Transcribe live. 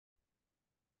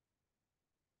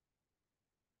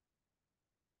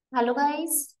Hello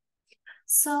guys.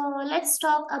 So let's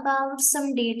talk about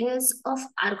some details of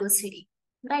ArgoCD,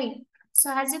 right? So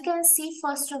as you can see,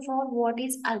 first of all, what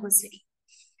is ArgoCD?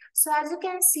 So as you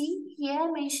can see here,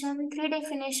 I mentioned three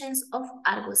definitions of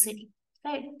ArgoCD,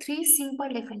 right? Three simple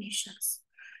definitions.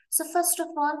 So first of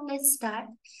all, let's start.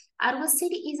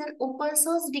 ArgoCD is an open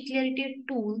source declarative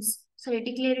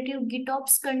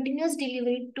GitOps continuous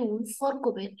delivery tool for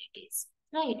Kubernetes,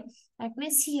 right? That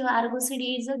means here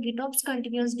ArgoCD is a GitOps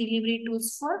continuous delivery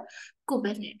tools for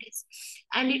Kubernetes,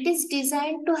 and it is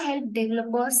designed to help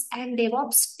developers and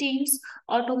DevOps teams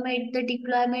automate the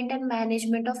deployment and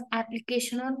management of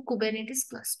application on Kubernetes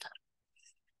cluster.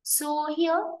 So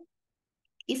here,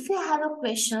 if you have a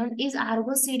question, is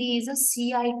ArgoCD is a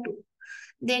CI tool?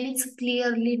 Then it's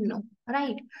clearly no,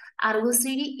 right?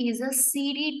 ArgoCD is a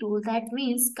CD tool, that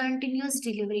means continuous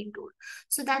delivery tool.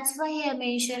 So that's why I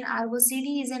mentioned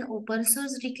ArgoCD is an open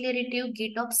source declarative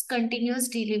GitOps continuous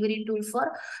delivery tool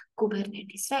for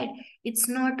Kubernetes, right? It's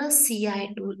not a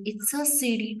CI tool, it's a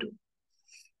CD tool.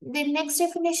 The next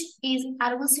definition is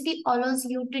ArgoCD allows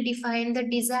you to define the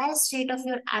desired state of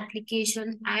your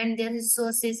application and their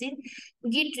resources in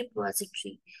Git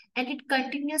repository, and it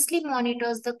continuously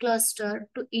monitors the cluster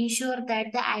to ensure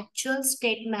that the actual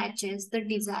state matches the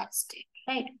desired state,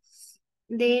 right?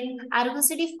 Then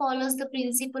ArgoCD follows the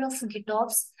principle of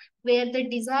GitOps, where the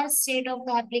desired state of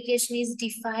the application is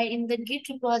defined in the Git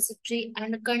repository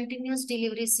and a continuous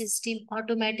delivery system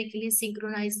automatically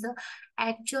synchronize the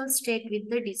actual state with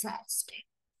the desired state,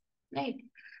 right?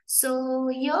 So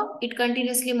here it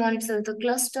continuously monitors the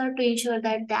cluster to ensure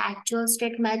that the actual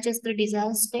state matches the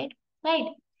desired state, right?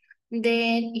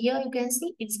 Then here you can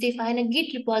see it's define a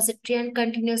Git repository and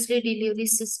continuously delivery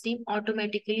system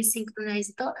automatically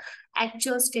synchronize the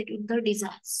actual state with the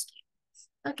desired state.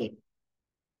 Okay.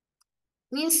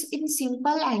 Means in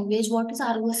simple language, what is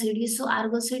ArgoCD? So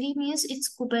ArgoCD means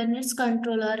it's Kubernetes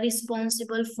controller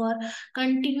responsible for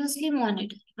continuously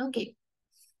monitoring. Okay.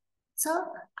 So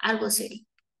ArgoCD.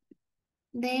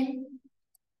 Then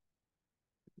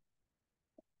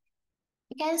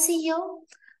you can see here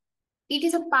it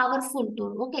is a powerful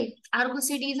tool. Okay,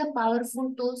 ArgoCD is a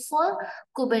powerful tool for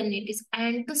Kubernetes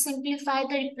and to simplify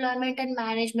the deployment and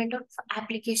management of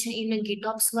application in a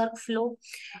GitOps workflow.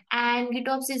 And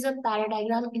GitOps is a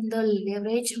paradigm in the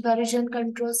leverage version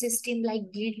control system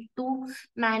like Git to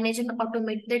manage and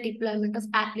automate the deployment of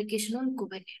application on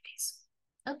Kubernetes.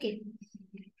 Okay,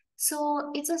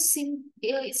 so it's a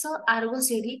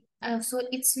ArgoCD. So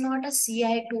it's not a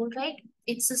CI tool, right?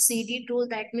 It's a CD tool,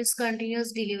 that means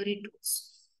continuous delivery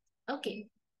tools. Okay.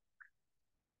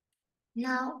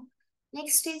 Now,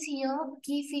 next is here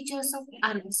key features of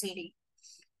ArgoCD.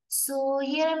 So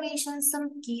here I mentioned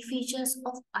some key features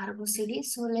of ArgoCD.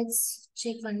 So let's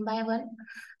check one by one.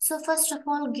 So first of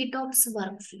all, GitOps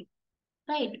workflow,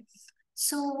 right?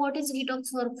 So what is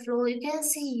GitOps workflow? You can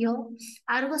see here,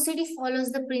 ArgoCD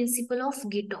follows the principle of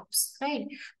GitOps, right?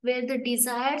 Where the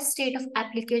desired state of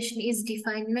application is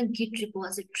defined in a Git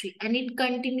repository and it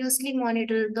continuously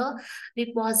monitors the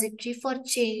repository for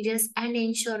changes and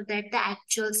ensure that the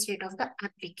actual state of the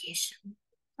application.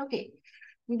 Okay.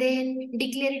 Then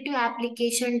declarative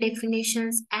application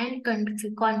definitions and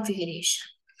configuration.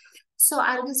 So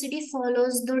ArgoCD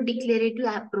follows the declarative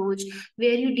approach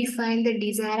where you define the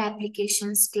desired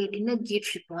application state in a Git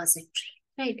repository,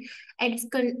 right? And its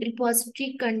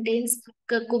repository contains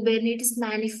Kubernetes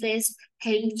manifest,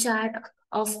 Helm chart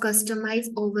of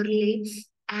customized overlay,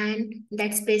 and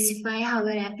that specify how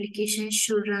your application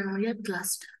should run on your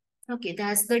cluster. Okay,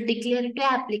 that's the declarative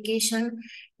application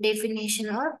definition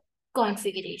or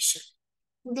configuration.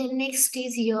 The next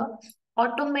is here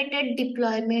automated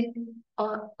deployment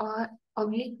or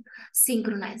oblique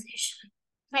synchronization,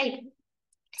 right?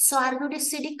 So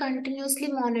ArgoCD continuously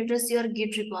monitors your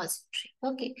Git repository,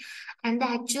 okay, and the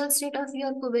actual state of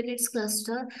your Kubernetes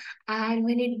cluster. And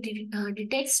when it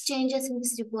detects changes in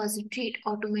this repository, it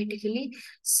automatically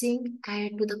sync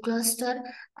and to the cluster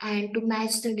and to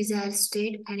match the desired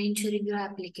state and ensuring your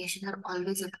application are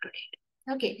always up to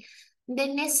date. Okay.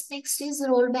 Then next is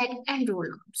rollback and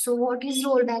rollout. So what is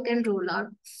rollback and rollout?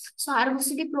 So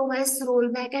ArgoCD provides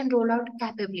rollback and rollout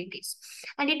capabilities,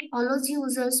 and it allows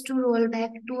users to roll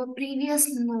back to a previous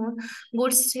known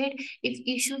good state if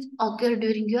issues occur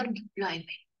during your deployment.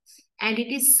 And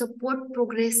it is support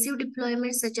progressive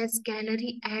deployments such as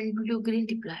canary and blue-green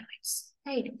deployments,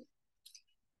 right?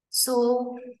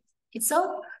 So it's a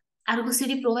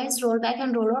ArgoCD provides rollback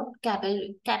and rollout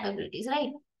capabilities,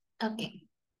 right? Okay.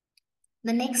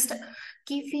 The next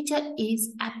key feature is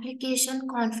application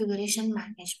configuration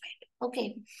management.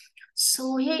 Okay.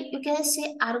 So here you can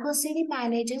say ArgoCD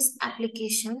manages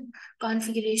application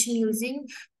configuration using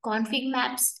config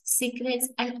maps, secrets,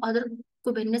 and other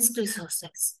Kubernetes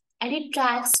resources. And it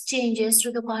tracks changes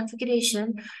to the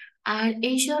configuration and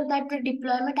ensure that the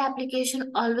deployment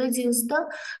application always use the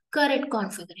correct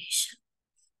configuration.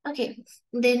 Okay,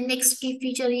 the next key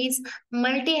feature is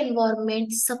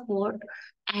multi-environment support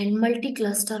and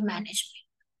multi-cluster management.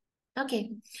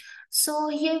 Okay, so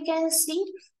here you can see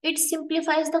it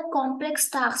simplifies the complex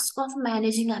task of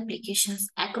managing applications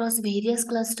across various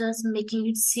clusters, making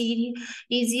it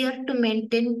easier to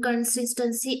maintain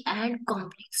consistency and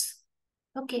complex.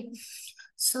 Okay,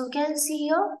 so you can see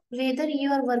here whether you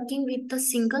are working with a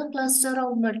single cluster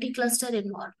or multi-cluster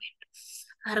environment,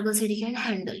 ArgoCD can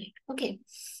handle it. Okay,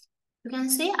 you can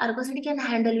say ArgoCD can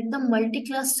handle it the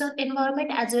multi-cluster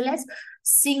environment as well as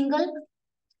single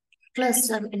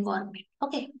cluster environment.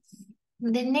 Okay,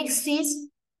 the next is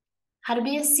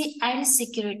RBSC and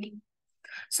security.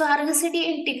 So RBSC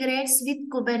integrates with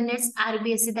Kubernetes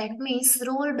RBSC, that means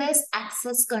role-based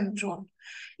access control.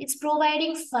 It's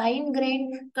providing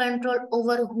fine-grained control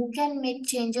over who can make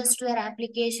changes to your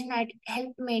application and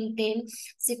help maintain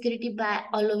security by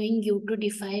allowing you to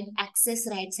define access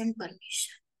rights and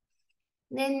permission.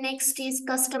 Then next is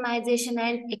customization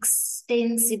and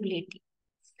extensibility.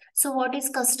 So what is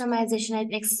customization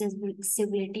and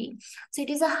accessibility? So it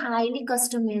is a highly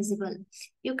customizable.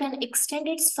 You can extend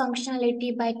its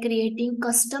functionality by creating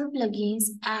custom plugins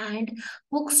and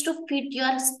hooks to fit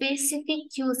your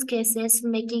specific use cases,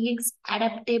 making it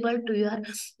adaptable to your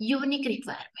unique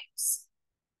requirements.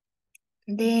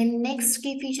 Then next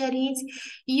key feature is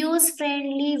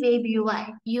use-friendly web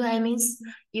UI. UI means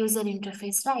user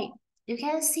interface, right? You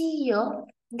can see here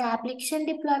the application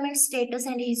deployment status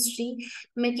and history,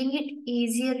 making it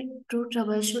easier to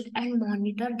troubleshoot and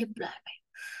monitor deployment.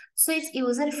 So it's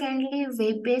user-friendly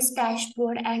web-based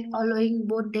dashboard and allowing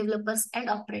both developers and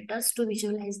operators to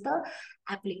visualize the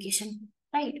application,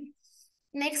 right?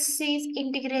 Next is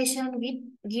integration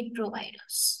with Git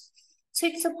providers. So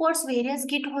it supports various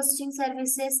Git hosting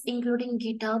services, including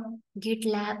GitHub,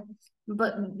 GitLab,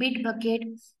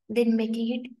 Bitbucket, then making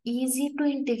it easy to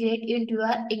integrate into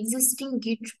your existing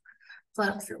Git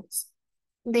workflows.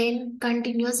 Then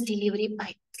continuous delivery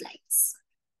pipelines.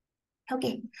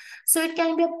 Okay, so it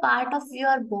can be a part of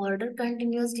your broader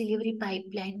continuous delivery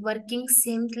pipeline, working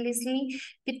seamlessly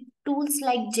with tools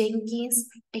like Jenkins,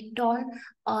 Tekton,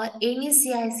 or any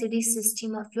CI/CD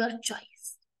system of your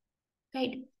choice.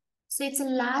 Right? So it's a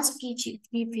last key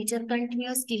feature,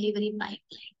 continuous delivery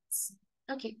pipelines.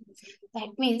 Okay, that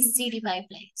means CD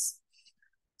pipelines.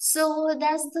 So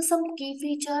that's some key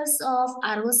features of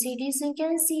ArgoCD. So you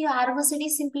can see ArgoCD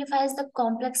simplifies the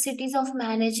complexities of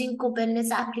managing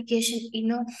Kubernetes application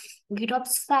in a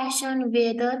GitOps fashion,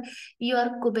 whether you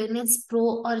are Kubernetes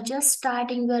Pro or just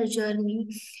starting your journey.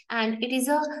 And it is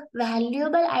a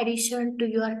valuable addition to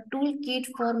your toolkit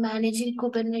for managing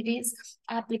Kubernetes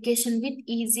application with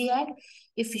easy and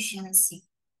efficiency.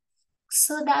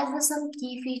 So that's some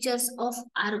key features of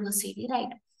ArgoCD, right?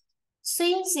 So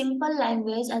in simple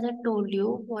language, as I told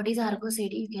you, what is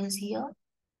ArgoCD? You can see here.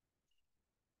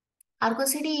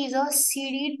 ArgoCD is a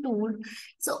CD tool.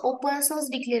 It's an open source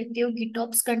declarative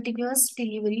GitOps continuous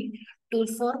delivery tool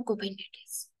for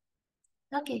Kubernetes.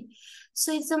 Okay,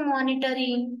 so it's a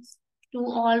monitoring to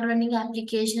all running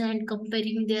application and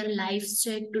comparing their life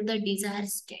state to the desired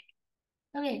state.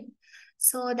 Okay,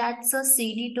 so that's a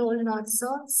CD tool, not a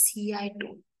CI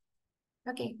tool.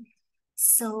 Okay,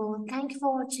 so thank you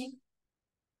for watching.